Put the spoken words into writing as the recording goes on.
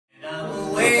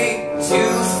to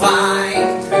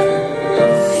find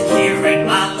her here in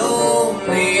my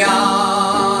lonely arms.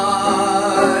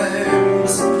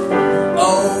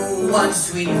 Oh, one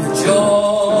sweet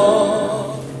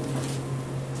joy.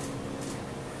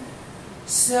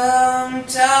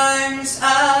 Sometimes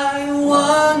I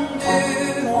wonder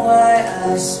why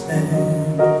I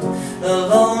spend the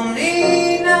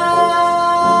lonely night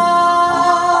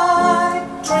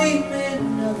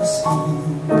dreaming of a song.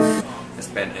 I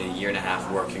spent a year and a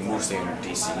half working mostly in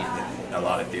DC, in a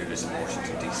lot of theatres in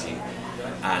Washington DC,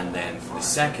 and then for the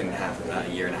second half of that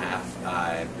year and a half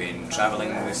I've been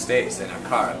travelling the States in a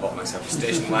car. I bought myself a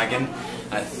station wagon,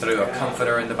 I threw a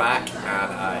comforter in the back, and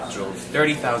I drove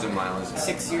 30,000 miles.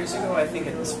 6 years ago, I think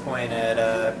at this point,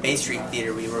 at Bay Street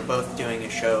Theatre, we were both doing a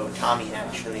show, Tommy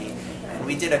actually, and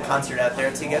we did a concert out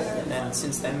there together, and then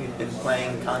since then we've been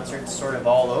playing concerts sort of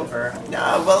all over.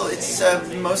 Well, it's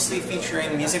mostly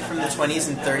featuring music from the 20s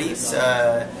and 30s,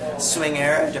 swing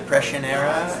era, depression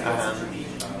era,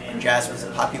 jazz was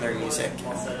popular music.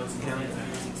 You know,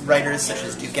 writers such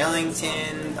as Duke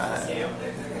Ellington,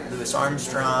 Louis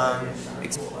Armstrong.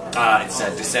 It's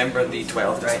December the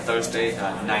 12th, right. It's a Thursday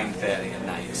at 9:30 at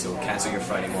night, so cancel your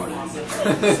Friday morning.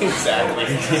 Exactly.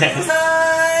 Yes.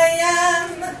 I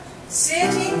am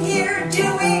sitting here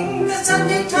doing the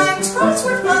Sunday Times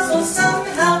crossword puzzle.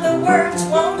 Somehow the words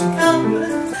won't come.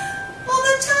 All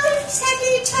the times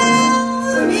Peggy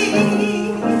tell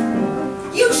me,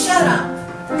 you shut up.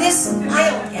 This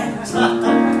I'll get.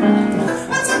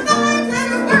 What's a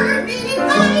five-letter word meaning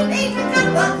five, eight,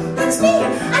 and that's me.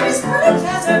 I'm as bright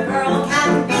as a girl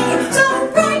can be. So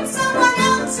write someone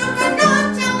else who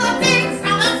cannot tell a thing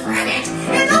from a frigate.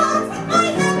 And off with my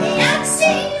heavy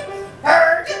accent.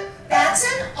 Bird, that's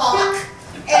an auk.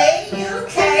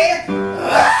 A-U-K.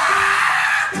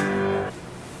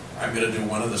 I'm going to do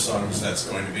one of the songs that's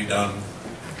going to be done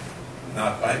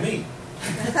not by me.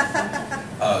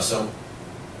 So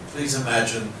please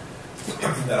imagine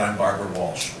that I'm Barbara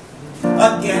Walsh.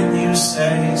 Again you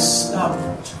say, stop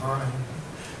time,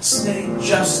 stay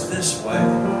just this way.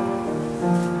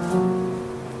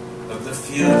 But the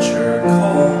future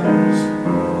calls,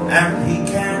 and he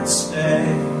can't stay.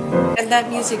 And that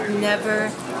music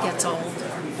never gets old.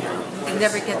 It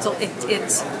never gets old.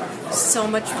 It's so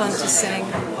much fun to sing.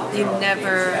 You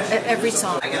never, every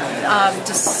song.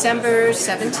 December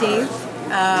 17th.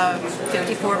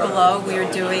 54 Below, we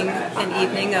are doing an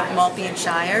evening of Maltby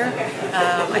Shire.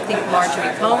 I think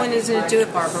Marjorie Cohen is going to do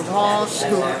it, Barbara Walsh,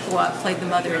 who played the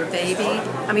mother in Baby.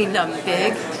 I mean,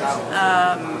 Big.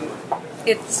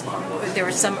 There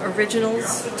were some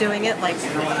originals doing it, like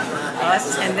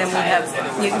us, and then we have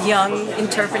young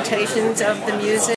interpretations of the music.